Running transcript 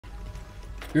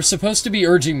You're supposed to be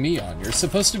urging me on. You're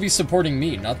supposed to be supporting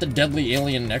me, not the deadly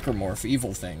alien necromorph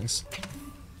evil things.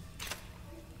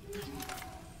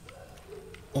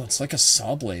 Oh, it's like a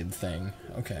saw blade thing.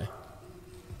 Okay.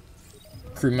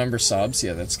 Crew member sobs?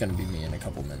 Yeah, that's gonna be me in a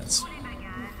couple minutes.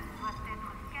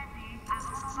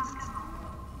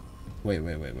 Wait.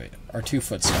 Our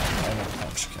 2-foot stop. I want to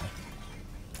punch. Okay.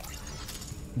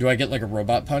 Do I get like a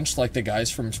robot punch like the guys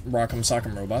from Rock'em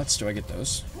Sock'em Robots? Do I get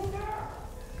those?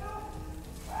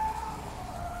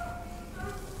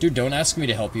 Dude, don't ask me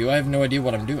to help you. I have no idea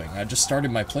what I'm doing. I just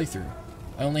started my playthrough.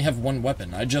 I only have one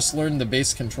weapon. I just learned the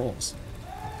base controls.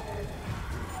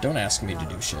 Don't ask me to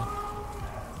do shit.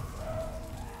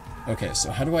 Okay, so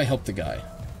how do I help the guy?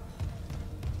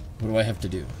 What do I have to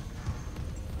do?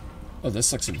 Oh,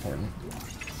 this looks important.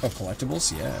 Oh,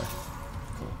 collectibles? Yeah.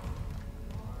 Cool.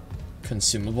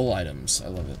 Consumable items. I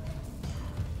love it.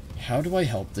 How do I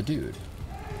help the dude?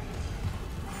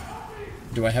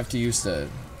 Do I have to use the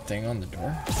thing on the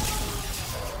door?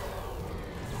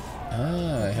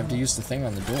 Ah, I have to use the thing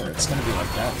on the door. It's gonna be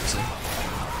like that, is it?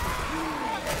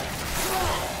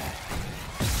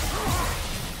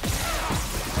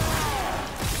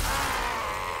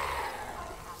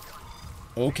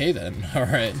 Okay then.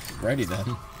 Alright. Righty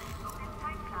then.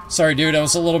 Sorry, dude. I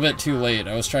was a little bit too late.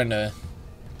 I was trying to...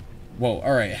 Whoa.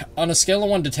 Alright. On a scale of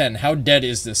 1 to 10, how dead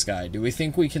is this guy? Do we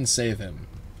think we can save him?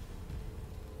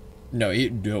 No,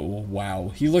 wow.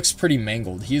 He looks pretty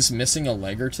mangled. He's missing a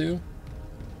leg or two.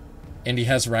 And he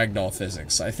has ragdoll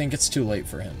physics. I think it's too late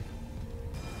for him.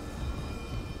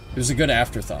 It was a good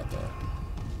afterthought, though.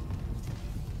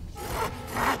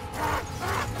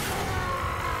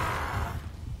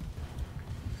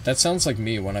 That sounds like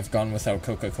me when I've gone without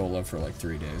Coca-Cola for like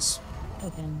 3 days.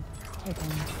 Open.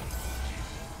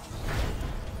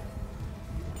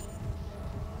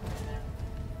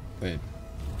 Wait.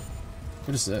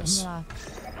 What is this?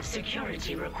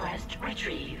 Security request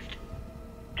retrieved.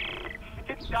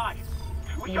 It died.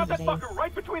 We shot that fucker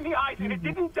right between the eyes and it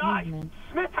didn't die.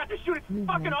 Smith had to shoot its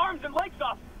fucking arms and legs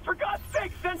off. For God's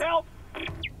sake, send help!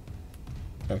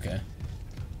 Okay.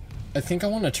 I think I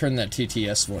want to turn that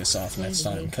TTS voice off next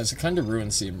time, because it kind of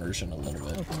ruins the immersion a little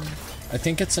bit. I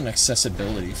think it's an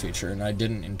accessibility feature, and I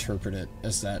didn't interpret it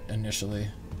as that initially.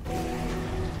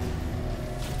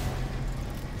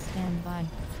 Stand by.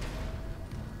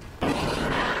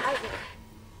 Isaac.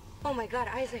 Oh my god,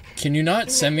 Isaac. Can you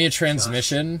not send me a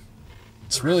transmission?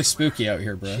 It's really spooky out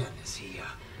here, bro.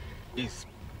 He's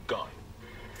gone.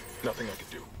 Nothing I can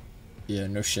do. Yeah,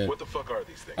 no shit. What the fuck are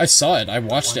these things? I saw it. I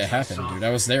watched it happen, dude. I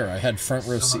was there. I had front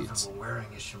row seats. Some of them were wearing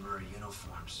Ishimura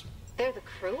uniforms. They're the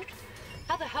crew?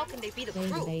 How the hell can they be the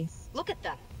crew? Look at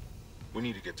them. We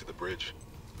need to get to the bridge.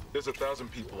 There's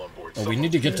 1,000 people on board. Oh, we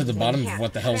need to get to the bottom of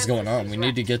what the hell's going on. We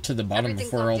need to get to the bottom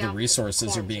of where all the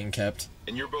resources are being kept.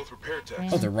 And you're both repair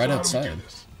techs. Oh, they're right outside.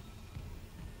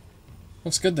 Well,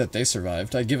 it's good that they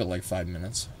survived. I'd give it like 5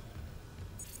 minutes.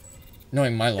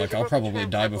 Knowing my luck, I'll probably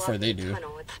die before they do.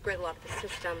 It's gridlocked the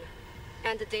system,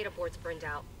 and the data board's burned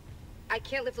out. I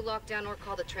can't lift the lockdown or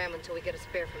call the tram until we get a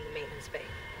spare from the maintenance bay.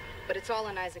 But it's all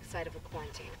on Isaac's side of a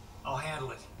quarantine. I'll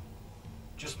handle it.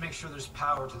 Just make sure there's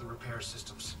power to the repair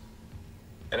systems.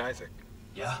 And Isaac.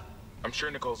 Yeah? I'm sure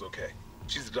Nicole's okay.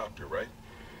 She's a doctor, right?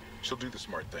 She'll do the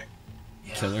smart thing.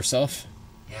 Yeah. Kill herself?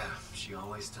 Yeah, she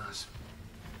always does.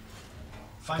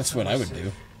 That's what I would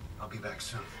do. I'll be back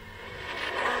soon.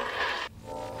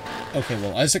 Okay,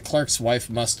 well, Isaac Clarke's wife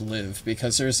must live,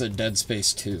 because there's a Dead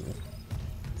Space 2.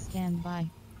 Stand by.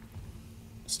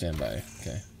 Stand by,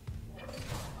 okay.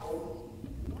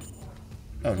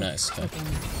 Oh, nice. Okay.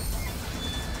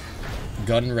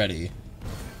 Gun ready.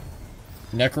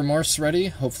 Necromorphs ready?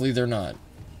 Hopefully they're not.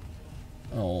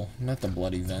 Oh, not the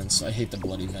bloody vents. I hate the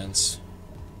bloody vents.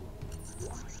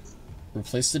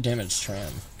 Replace the damaged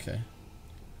tram. Okay.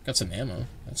 Got some ammo.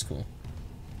 That's cool.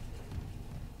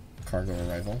 Cargo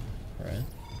arrival. Right.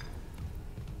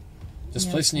 This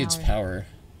place needs power.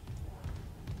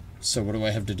 So what do I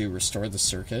have to do? Restore the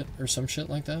circuit or some shit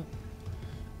like that?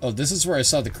 Oh, this is where I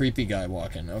saw the creepy guy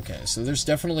walking. Okay, so there's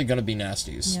definitely gonna be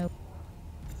nasties. Nope.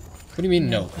 What do you mean,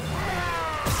 nope?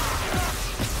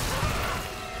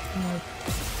 Nope.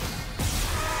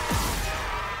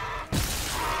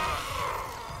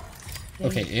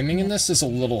 Okay, aiming in this is a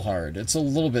little hard. It's a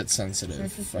little bit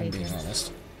sensitive, if I'm being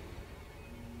honest.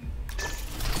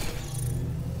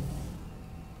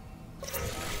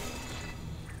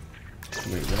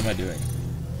 Wait, what am I doing?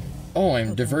 Oh,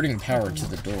 I'm diverting power to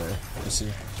the door. I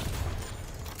see.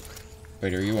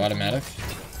 Wait, are you automatic?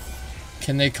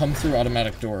 Can they come through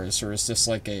automatic doors, or is this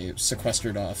like a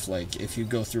sequestered off, like, if you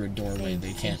go through a doorway,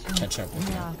 they can't catch up with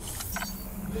you?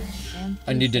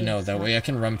 I need to know, that way I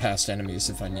can run past enemies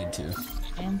if I need to.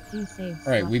 Empty save slot.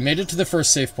 Alright, we made it to the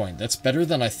first save point. That's better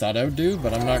than I thought I would do,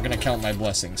 but I'm not gonna count my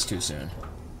blessings too soon.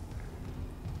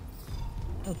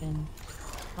 Open.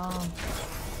 Bomb.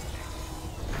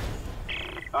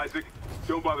 Isaac,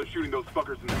 don't bother shooting those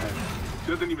fuckers in the head.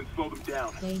 Doesn't even slow them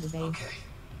down. Database. Okay.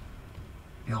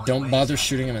 The only way Don't is bother to-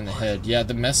 shooting them in the head. Yeah,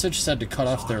 the message said to cut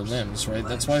off their limbs, right?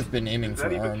 That's why I've been aiming Does that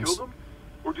for even arms. kill them?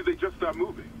 Or do they just stop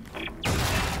moving?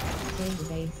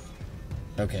 Database.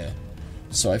 Okay.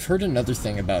 So I've heard another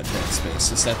thing about Dead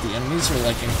Space, is that the enemies are,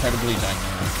 like, incredibly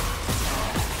dynamic.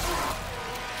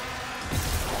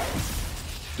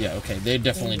 Yeah, okay, they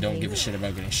definitely don't give a shit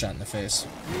about getting shot in the face.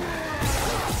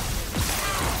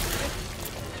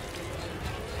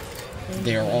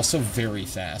 They are also very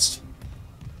fast.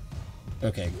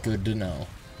 Okay, good to know.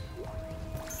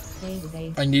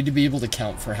 Database. I need to be able to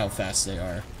count for how fast they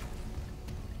are.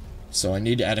 So I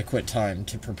need adequate time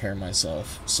to prepare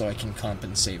myself, so I can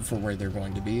compensate for where they're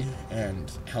going to be, and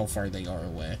how far they are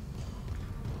away.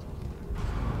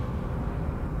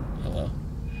 Hello?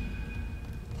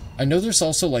 I know there's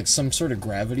also, like, some sort of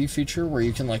gravity feature where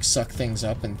you can, like, suck things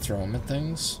up and throw them at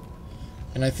things.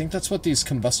 And I think that's what these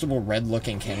combustible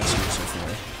red-looking canisters are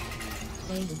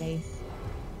for. Database.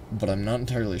 But I'm not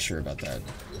entirely sure about that.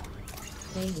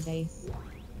 Database.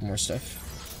 More stuff.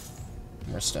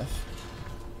 More stuff.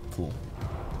 Cool.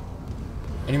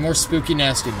 Any more spooky,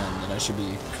 nasty men that I should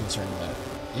be concerned about?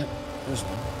 Yep, there's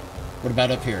one. What about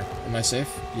up here? Am I safe?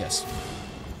 Yes.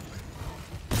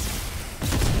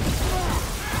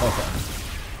 Okay.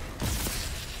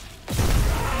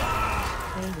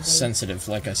 Database. Sensitive,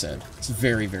 like I said. It's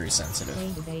very, very sensitive.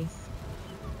 Database.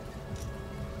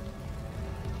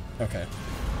 Okay.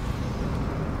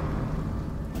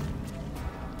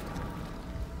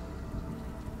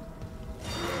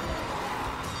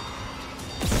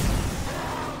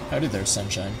 Howdy there,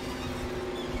 sunshine.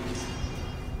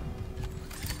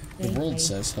 The world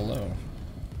says hello.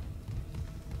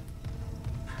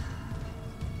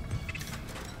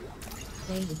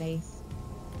 Database.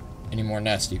 Any more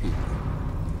nasty people?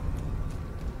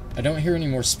 I don't hear any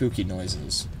more spooky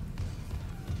noises.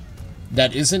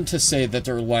 That isn't to say that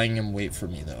they're lying in wait for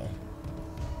me, though.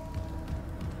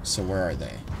 So where are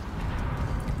they?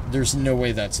 There's no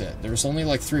way that's it. There's only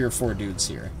like 3 or 4 dudes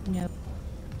here. No.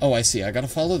 Oh, I see. I gotta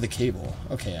follow the cable.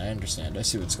 Okay, I understand. I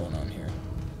see what's going on here.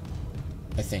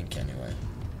 I think, anyway.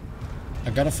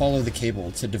 I gotta follow the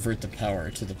cable to divert the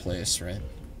power to the place, right?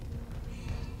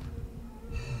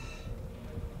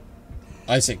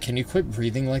 Isaac, can you quit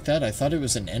breathing like that? I thought it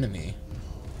was an enemy.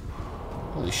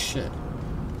 Holy shit.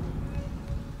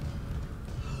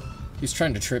 He's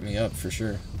trying to trip me up, for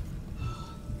sure.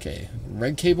 Okay,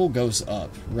 red cable goes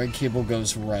up. Red cable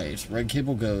goes right. Red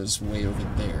cable goes way over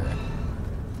there.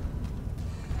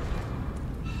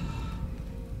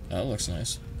 That looks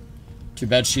nice. Too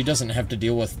bad she doesn't have to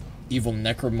deal with evil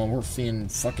necromorphic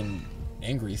fucking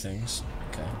angry things.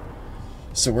 Okay.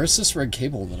 So where's this red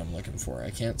cable that I'm looking for? I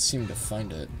can't seem to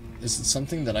find it. Is it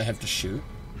something that I have to shoot?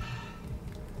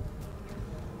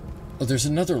 Oh, there's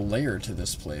another layer to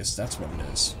this place. That's what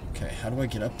it is. Okay, how do I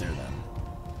get up there then?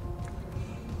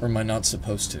 Or am I not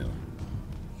supposed to?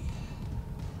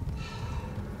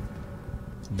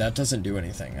 That doesn't do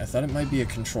anything. I thought it might be a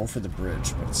control for the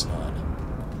bridge, but it's not.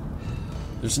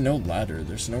 There's no ladder.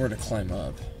 There's nowhere to climb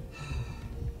up.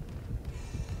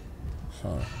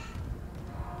 Huh.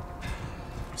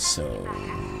 So,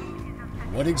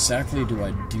 what exactly do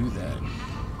I do then?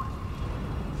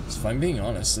 If I'm being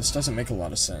honest, this doesn't make a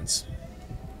lot of sense.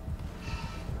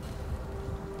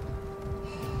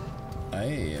 I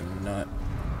am not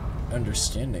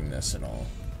understanding this at all.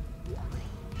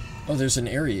 Oh, there's an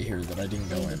area here that I didn't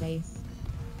go in. Database.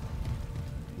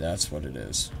 That's what it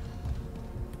is.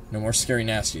 No more scary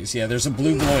nasties. Yeah, there's a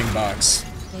blue glowing box.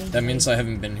 That means I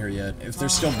haven't been here yet. If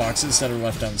there's still boxes that are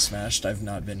left unsmashed, I've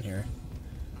not been here.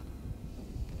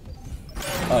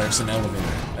 Oh, there's an elevator.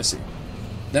 I see.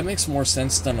 That makes more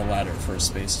sense than a ladder for a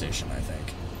space station, I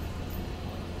think.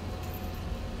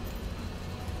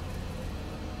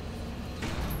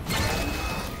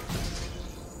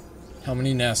 How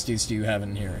many nasties do you have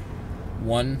in here?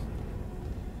 1?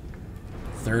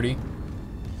 30?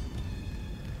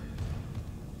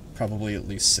 Probably at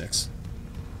least 6.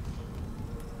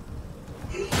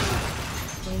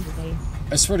 Database.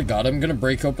 I swear to God, I'm gonna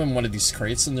break open one of these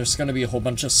crates and there's gonna be a whole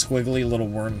bunch of squiggly little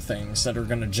worm things that are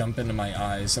gonna jump into my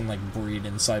eyes and, like, breed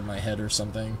inside my head or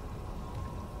something.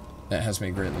 That has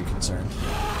me greatly concerned.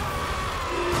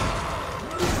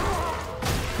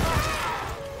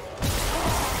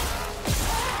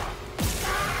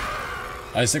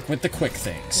 Isaac with the quick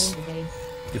things.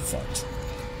 Database. Get fucked.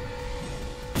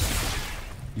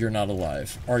 You're not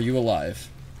alive. Are you alive?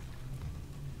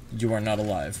 You are not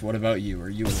alive. What about you? Are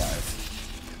you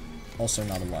alive? Also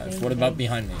not alive. What about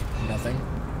behind me? Nothing?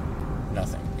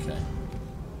 Nothing. Okay.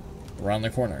 Around the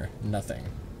corner. Nothing.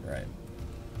 Right.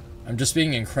 I'm just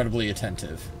being incredibly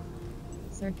attentive.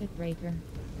 Circuit breaker.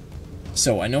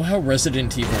 So, I know how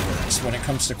Resident Evil works when it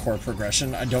comes to core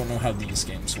progression. I don't know how these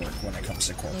games work when it comes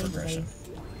to core progression.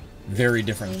 Very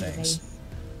different things.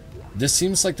 This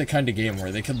seems like the kind of game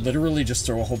where they could literally just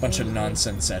throw a whole bunch of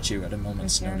nonsense at you at a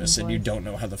moment's notice and you don't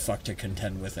know how the fuck to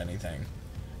contend with anything.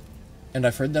 And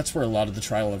I've heard that's where a lot of the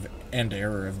trial and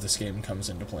error of this game comes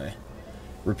into play.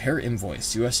 Repair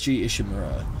invoice, USG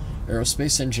Ishimura.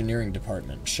 Aerospace Engineering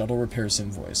Department, Shuttle Repairs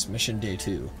Invoice, Mission Day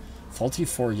 2. Faulty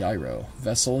 4 Gyro,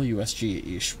 Vessel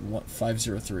USG Ish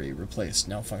 503, replaced,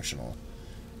 now functional.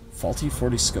 Faulty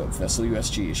 40 Scope, Vessel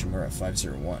USG Ishimura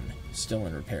 501, still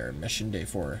in repair, Mission Day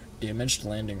 4, damaged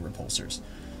landing repulsors.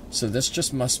 So this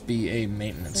just must be a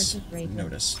maintenance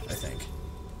notice, I think.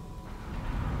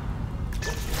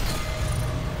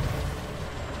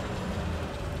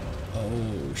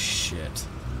 Oh, shit.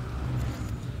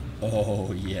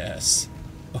 Oh, yes.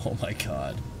 Oh my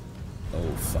god.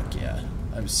 Oh, fuck yeah.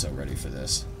 I'm so ready for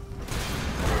this.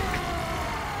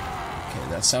 Okay,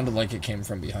 that sounded like it came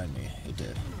from behind me. It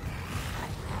did.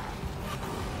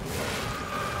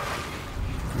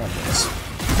 Come on, boys.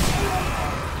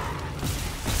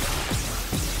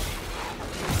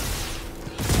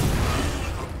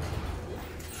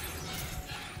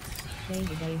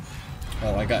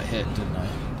 Oh, I got hit, didn't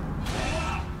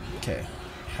I? Okay.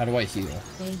 How do I heal?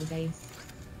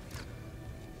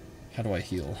 How do I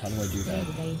heal? How do I do that?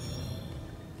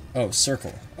 Oh,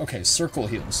 circle. Okay, circle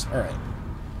heals. Alright.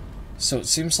 So it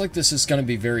seems like this is going to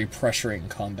be very pressuring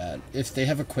combat. If they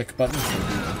have a quick button for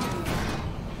healing.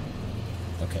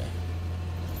 Okay.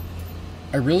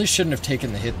 I really shouldn't have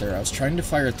taken the hit there. I was trying to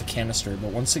fire at the canister,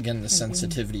 but once again the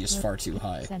sensitivity is far too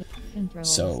high.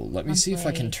 So let me see if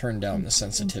I can turn down the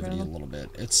sensitivity a little bit.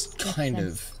 It's kind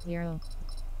of...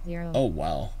 Oh,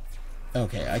 wow.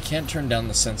 Okay, I can't turn down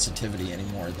the sensitivity any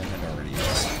more than it already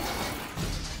is.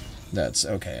 That's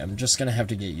okay. I'm just gonna have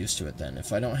to get used to it then.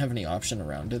 If I don't have any option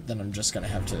around it, then I'm just gonna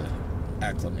have to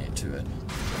acclimate to it.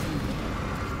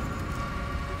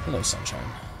 Hello, sunshine.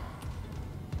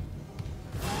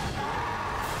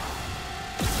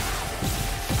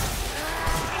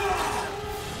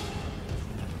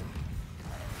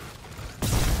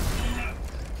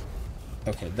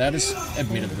 Okay, that is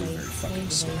admittedly very fucking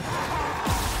slow.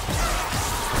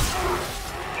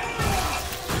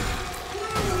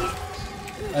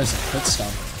 Isaac, quit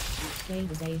stomping.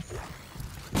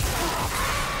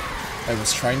 I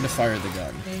was trying to fire the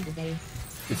gun,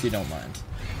 if you don't mind.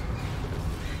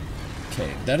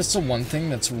 Okay, that is the one thing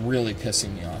that's really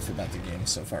pissing me off about the game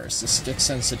so far, is the stick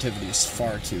sensitivity is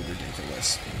far too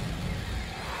ridiculous.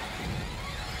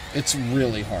 It's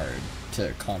really hard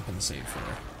to compensate for.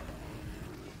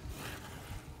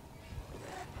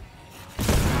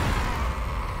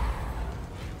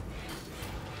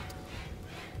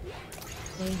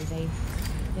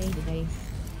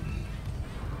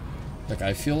 Like,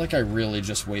 I feel like I really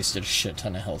just wasted a shit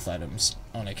ton of health items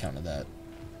on account of that.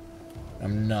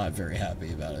 I'm not very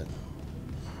happy about it.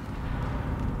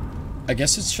 I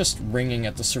guess it's just ringing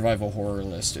at the survival horror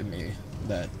list in me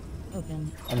that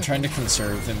I'm trying to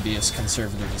conserve and be as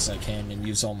conservative as I can and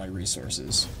use all my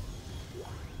resources.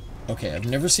 Okay, I've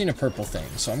never seen a purple thing,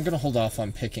 so I'm gonna hold off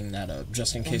on picking that up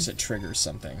just in case it triggers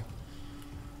something.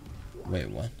 Wait,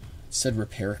 what? It said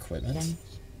repair equipment?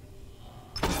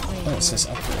 Oh, it says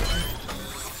upgrade.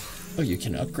 Oh, you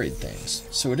can upgrade things.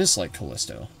 So it is like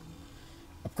Callisto.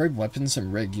 Upgrade weapons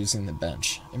and rig using the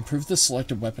bench. Improve the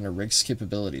selected weapon or rig's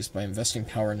capabilities by investing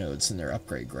power nodes in their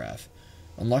upgrade graph.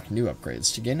 Unlock new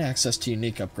upgrades. To gain access to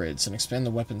unique upgrades and expand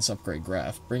the weapon's upgrade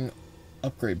graph, bring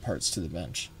upgrade parts to the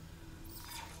bench.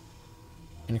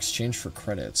 In exchange for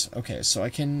credits. Okay, so I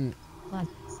can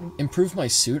improve my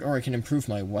suit or I can improve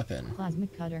my weapon. Plasma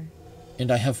cutter.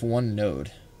 And I have one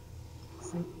node.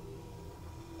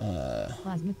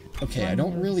 Okay, I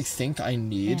don't really think I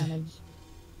need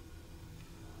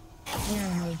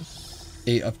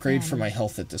a upgrade for my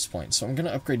health at this point, so I'm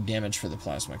gonna upgrade damage for the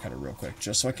plasma cutter real quick,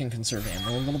 just so I can conserve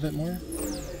ammo a little bit more.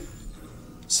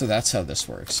 So that's how this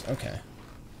works, okay.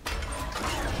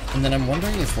 And then I'm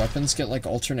wondering if weapons get, like,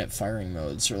 alternate firing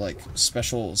modes, or, like,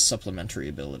 special supplementary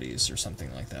abilities, or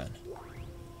something like that.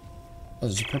 Oh,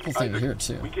 there's a purple thing here,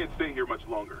 too. We can't stay here much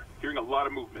longer. Hearing a lot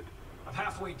of movement. I'm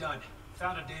halfway done.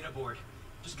 Found a data board.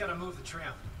 Just gotta move the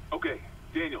tram. Okay,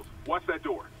 Daniels, watch that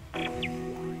door.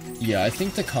 Yeah, I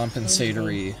think the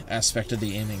compensatory aspect of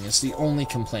the aiming is the only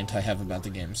complaint I have about the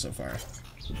game so far.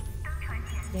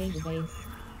 Database.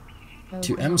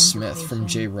 To M. Smith from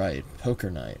J. Wright, Poker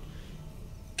Night.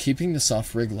 Keeping this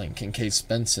off rig link in case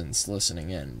Benson's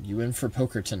listening in. You in for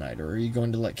poker tonight, or are you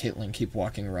going to let Caitlin keep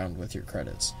walking around with your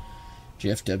credits?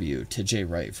 GFW to J.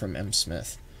 Wright from M.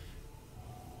 Smith.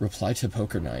 Reply to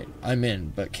Poker Night. I'm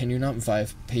in, but can you not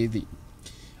invite Pavey?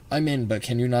 I'm in, but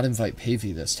can you not invite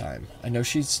Pavey this time? I know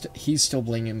he's still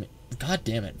blaming me. God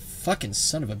damn it. Fucking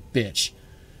son of a bitch.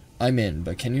 I'm in,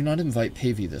 but can you not invite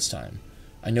Pavey this time?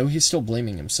 I know he's still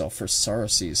blaming himself for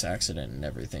Sarosi's accident and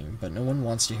everything, but no one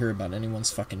wants to hear about anyone's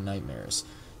fucking nightmares.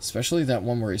 Especially that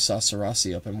one where he saw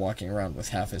Sarosi up and walking around with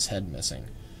half his head missing.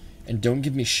 And don't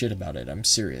give me shit about it, I'm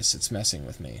serious, it's messing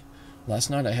with me.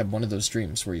 Last night I had one of those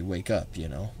dreams where you wake up, you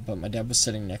know, but my dad was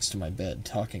sitting next to my bed,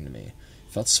 talking to me.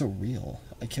 It felt so real.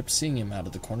 I kept seeing him out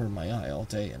of the corner of my eye all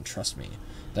day, and trust me,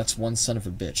 that's one son of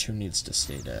a bitch who needs to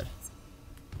stay dead.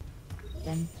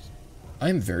 Then. I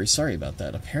am very sorry about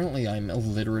that. Apparently I'm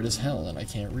illiterate as hell and I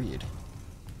can't read.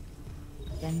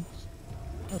 Then.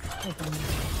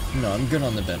 No, I'm good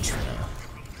on the bench for now.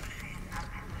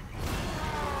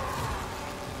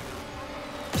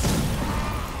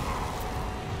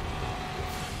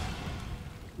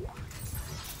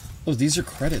 Oh, these are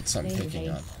credits I'm picking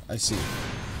up. I see.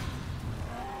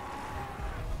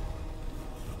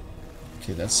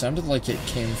 Okay, that sounded like it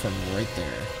came from right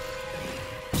there.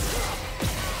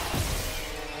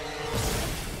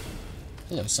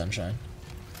 Hello, sunshine.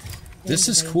 This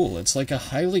is cool. It's like a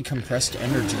highly compressed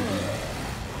energy beam.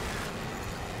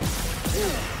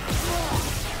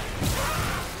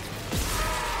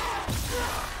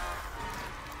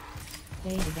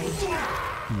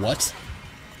 What?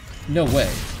 No way.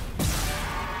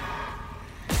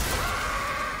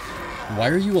 Why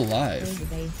are you alive?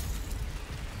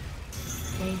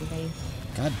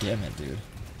 God damn it, dude.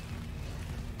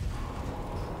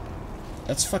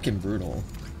 That's fucking brutal.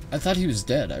 I thought he was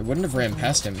dead. I wouldn't have ran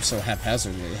past him so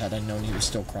haphazardly had I known he was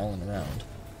still crawling around.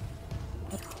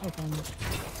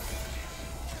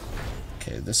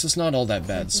 Okay, this is not all that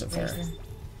bad so far.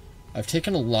 I've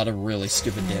taken a lot of really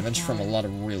stupid damage from a lot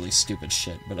of really stupid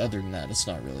shit, but other than that, it's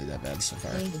not really that bad so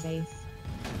far.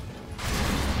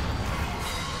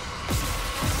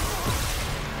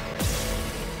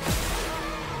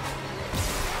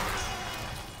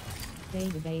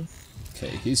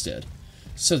 Okay, he's dead.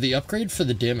 So the upgrade for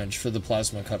the damage for the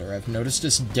plasma cutter I've noticed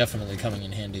is definitely coming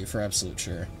in handy for absolute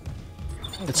sure.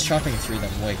 It's chopping through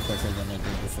them way quicker than it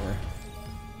did before.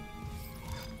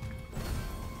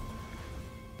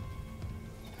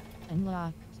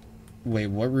 Unlocked. Wait,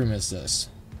 what room is this?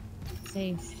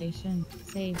 Save station.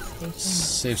 Save station.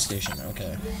 Save station,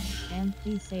 okay.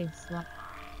 Empty save slot.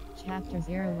 Chapter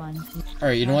 01.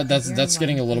 Alright, you know what? That's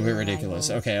getting a little bit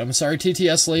ridiculous. Okay, I'm sorry,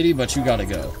 TTS lady, but you gotta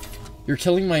go. You're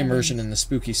killing my immersion in the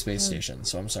spooky space station,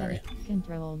 so I'm sorry.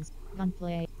 Controls.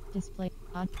 Gunplay. Display.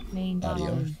 Main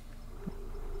Audio.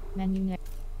 Menu.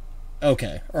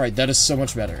 Okay, alright, that is so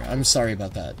much better. I'm sorry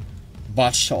about that.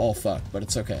 Botched to all fuck, but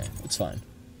it's okay. It's fine.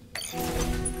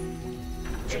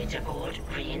 Data board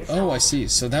reinstalled. Oh, I see.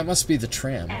 So that must be the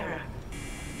tram. Error.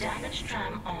 Damaged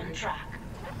tram on track.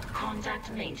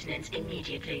 Contact maintenance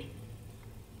immediately.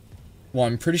 Well,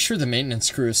 I'm pretty sure the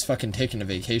maintenance crew is fucking taking a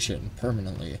vacation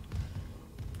permanently.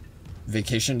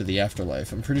 Vacation to the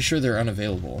afterlife. I'm pretty sure they're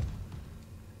unavailable.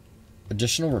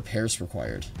 Additional repairs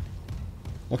required.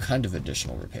 What kind of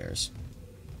additional repairs?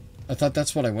 I thought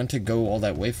that's what I went to go all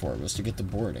that way for, was to get the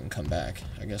board and come back.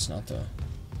 I guess not, though.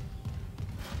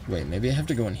 Wait, maybe I have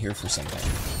to go in here for something.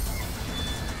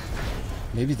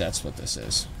 Maybe that's what this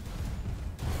is.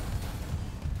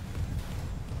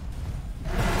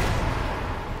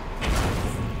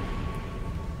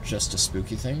 Just a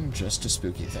spooky thing? Just a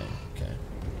spooky thing. Okay.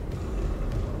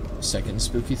 Second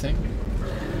spooky thing?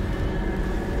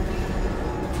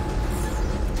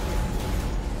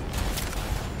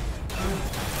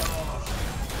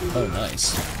 Oh,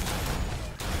 nice.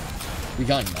 We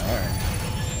got an arm.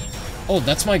 Oh,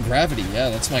 that's my gravity. Yeah,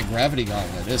 that's my gravity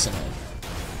gauntlet, isn't it?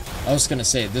 I was gonna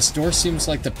say, this door seems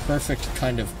like the perfect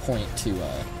kind of point to,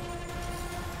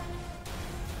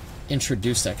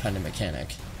 introduce that kind of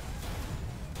mechanic.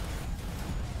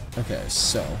 Okay,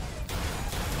 so...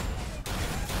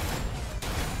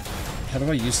 how do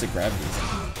I use the gravity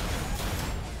thing?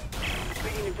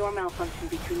 Reading a door malfunction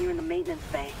between you and the maintenance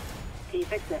bay. Can you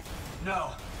fix it?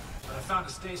 No, but I found a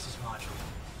stasis module.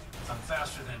 If I'm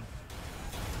faster than...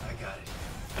 I got it.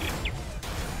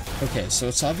 Okay, so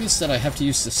it's obvious that I have to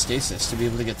use the stasis to be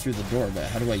able to get through the door, but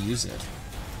how do I use it?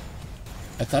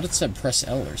 I thought it said press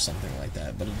L or something like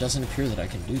that, but it doesn't appear that I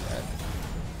can do that.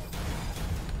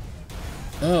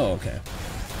 Oh, okay.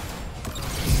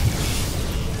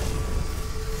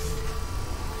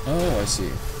 Oh, I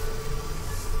see.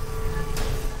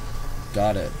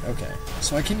 Got it. Okay.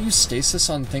 So I can use stasis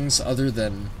on things other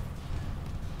than...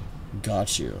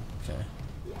 Got you. Okay.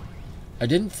 I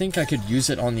didn't think I could use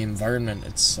it on the environment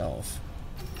itself.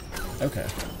 Okay.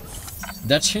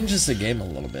 That changes the game a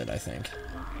little bit, I think.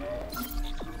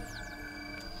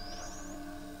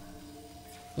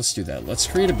 Let's do that. Let's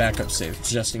create a backup save,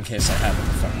 just in case I happen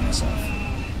to fuck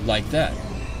myself. Like that.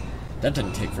 That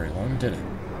didn't take very long, did it?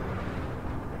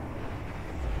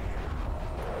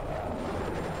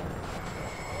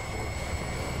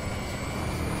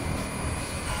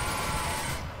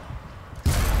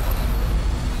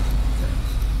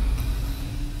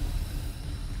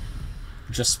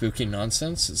 Just spooky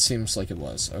nonsense? It seems like it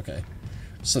was. Okay.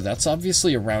 So that's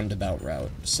obviously a roundabout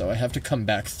route, so I have to come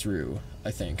back through,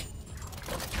 I think.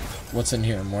 What's in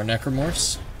here? More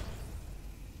necromorphs?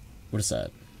 What is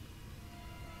that?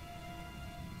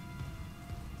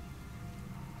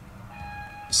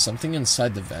 Something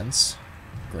inside the vents?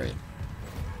 Great.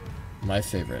 My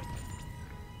favorite.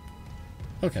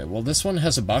 Okay, well this one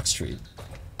has a box treat.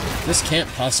 This can't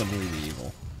possibly be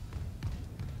evil.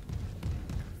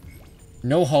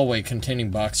 No hallway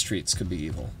containing box treats could be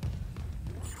evil.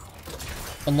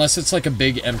 Unless it's like a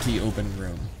big empty open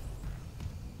room.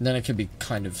 Then it could be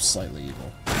kind of slightly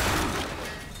evil.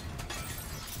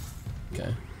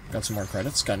 Okay, got some more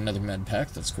credits. Got another med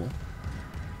pack, that's cool.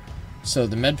 So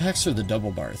the med packs are the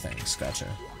double bar things, gotcha.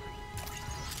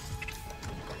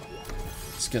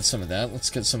 Let's get some of that,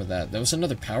 let's get some of that. That was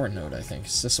another power node, I think.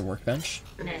 Is this a workbench?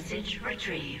 Message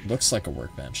retrieved. Looks like a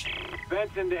workbench.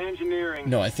 Vents into engineering.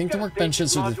 No, I think the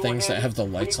workbenches are the things that have the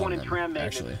lights on them,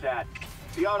 actually.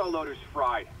 The autoloader's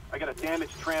fried. I got a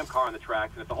damaged tram car on the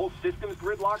tracks, and if the whole system's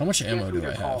gridlocked... How much ammo do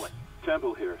I have?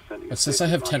 Temple here sending It says I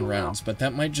have 10 rounds, but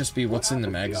that might just be what's in the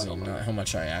magazine, not how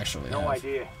much I actually have. No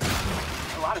idea.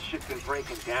 A lot of shit's been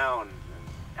breaking down.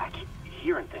 I keep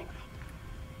hearing things.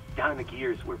 Down in the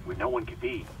gears where no one could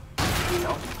be. You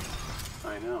know?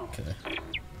 I know. Okay.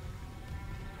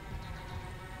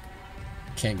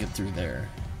 Can't get through there.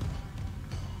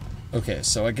 Okay,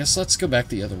 so I guess let's go back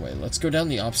the other way. Let's go down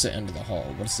the opposite end of the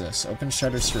hall. What is this? Open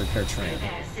shutters to repair train.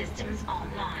 Repair systems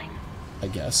online. I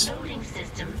guess. Loading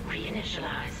system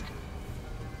reinitialized.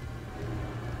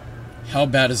 How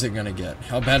bad is it gonna get?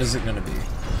 How bad is it gonna be?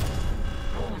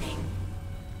 Warning.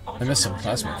 I missed some Autoloader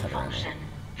plasma cutter ammo. malfunction.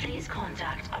 Please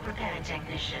contact a repair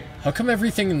technician. How come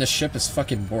everything in this ship is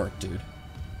fucking borked, dude?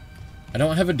 I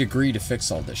don't have a degree to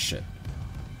fix all this shit.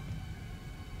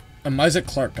 I'm Isaac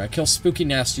Clarke. I kill spooky,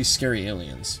 nasty, scary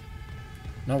aliens.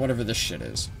 Not whatever this shit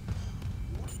is.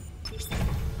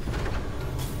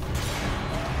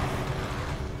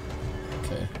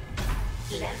 Okay.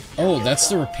 Oh, that's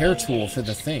the repair tool for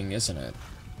the thing, isn't it?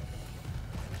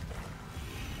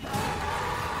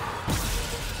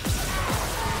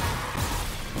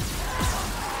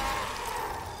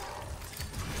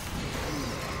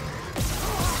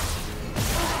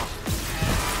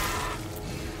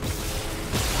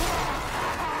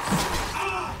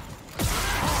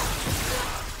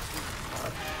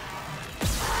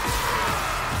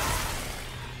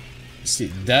 See,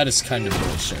 that is kind of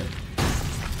bullshit.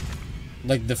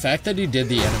 Like, the fact that he did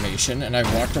the animation and I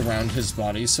walked around his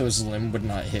body so his limb would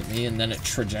not hit me and then it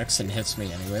trajects and hits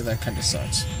me anyway, that kind of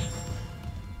sucks.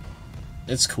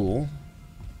 It's cool,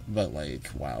 but like,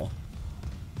 wow.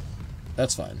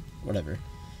 That's fine, whatever.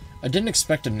 I didn't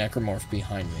expect a necromorph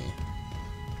behind me.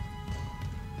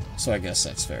 So I guess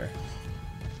that's fair.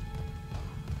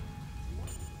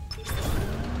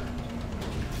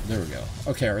 There we go.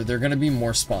 Okay, are there gonna be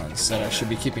more spawns that I should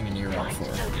be keeping an ear out for?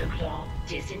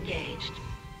 Disengaged.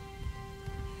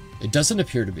 It doesn't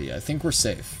appear to be. I think we're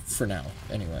safe. For now,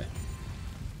 anyway.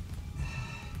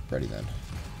 Ready then.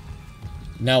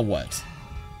 Now what?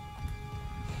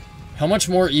 How much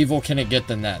more evil can it get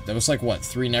than that? That was like, what,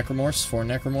 3 necromorphs? 4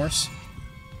 necromorphs?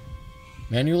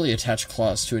 Manually attach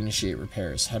claws to initiate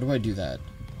repairs. How do I do that?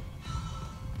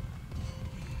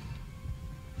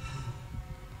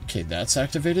 Okay, that's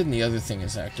activated and the other thing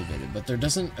is activated, but there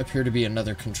doesn't appear to be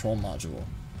another control module.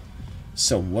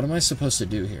 So what am I supposed to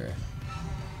do here?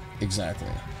 Exactly.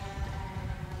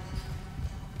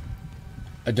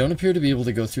 I don't appear to be able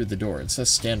to go through the door. It says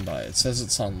standby. It says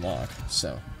it's on lock,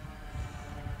 so...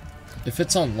 If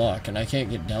it's on lock and I can't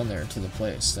get down there to the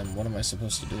place, then what am I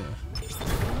supposed to do?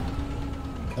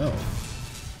 Oh.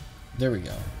 There we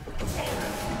go.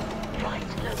 Right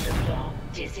loader claw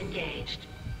disengaged.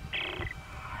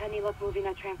 Any luck moving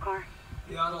that tram car?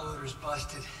 The autoloader's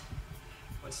busted,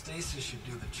 but stasis should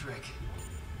do the trick.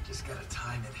 Just gotta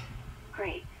time it.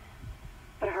 Great.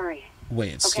 But hurry.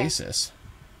 Wait, it's Okay. stasis.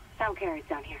 Sound carries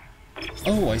down here.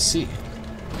 Oh, I see.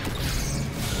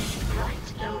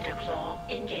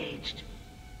 engaged.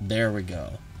 There we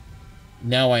go.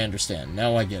 Now I understand.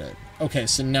 Now I get it. Okay,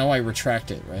 so now I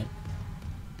retract it, right?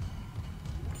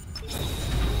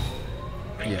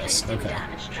 Yes, okay.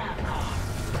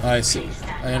 I see.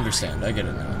 I understand. I get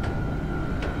it now.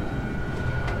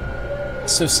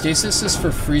 So stasis is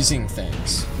for freezing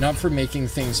things, not for making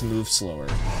things move slower.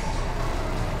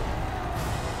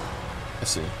 I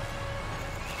see.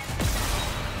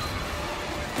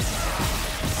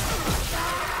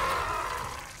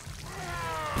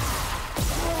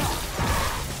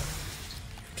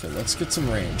 Okay, let's get some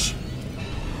range.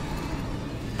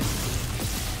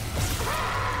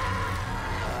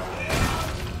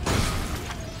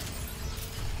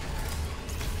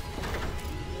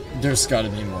 There's gotta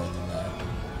be more than that.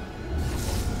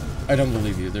 I don't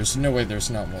believe you. There's no way there's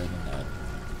not more than that.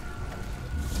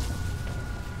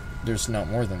 There's not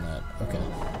more than that. Okay.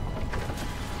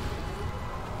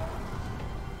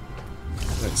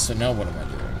 Wait, so now what am I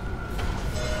doing?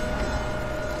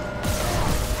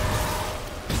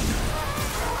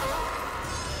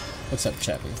 What's up,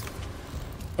 Chappie?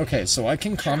 Okay, so I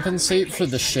can compensate for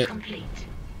the shit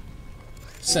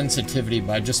sensitivity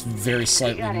by just very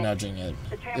slightly nudging it,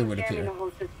 it would appear.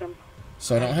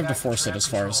 So I don't have to force it as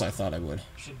far as I thought I would.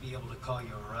 Should be able to call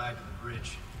you a ride to the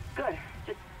bridge. Good.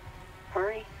 Just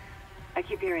hurry. I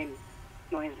keep hearing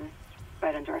noises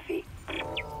right under our feet.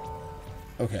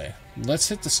 Okay, let's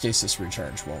hit the stasis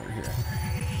recharge while we're here.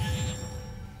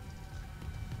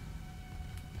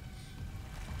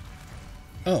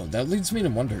 Oh, that leads me to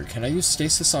wonder, can I use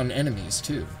stasis on enemies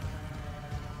too?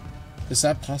 Is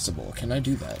that possible? Can I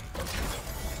do that?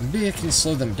 Maybe I can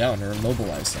slow them down or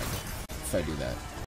immobilize them if I do that.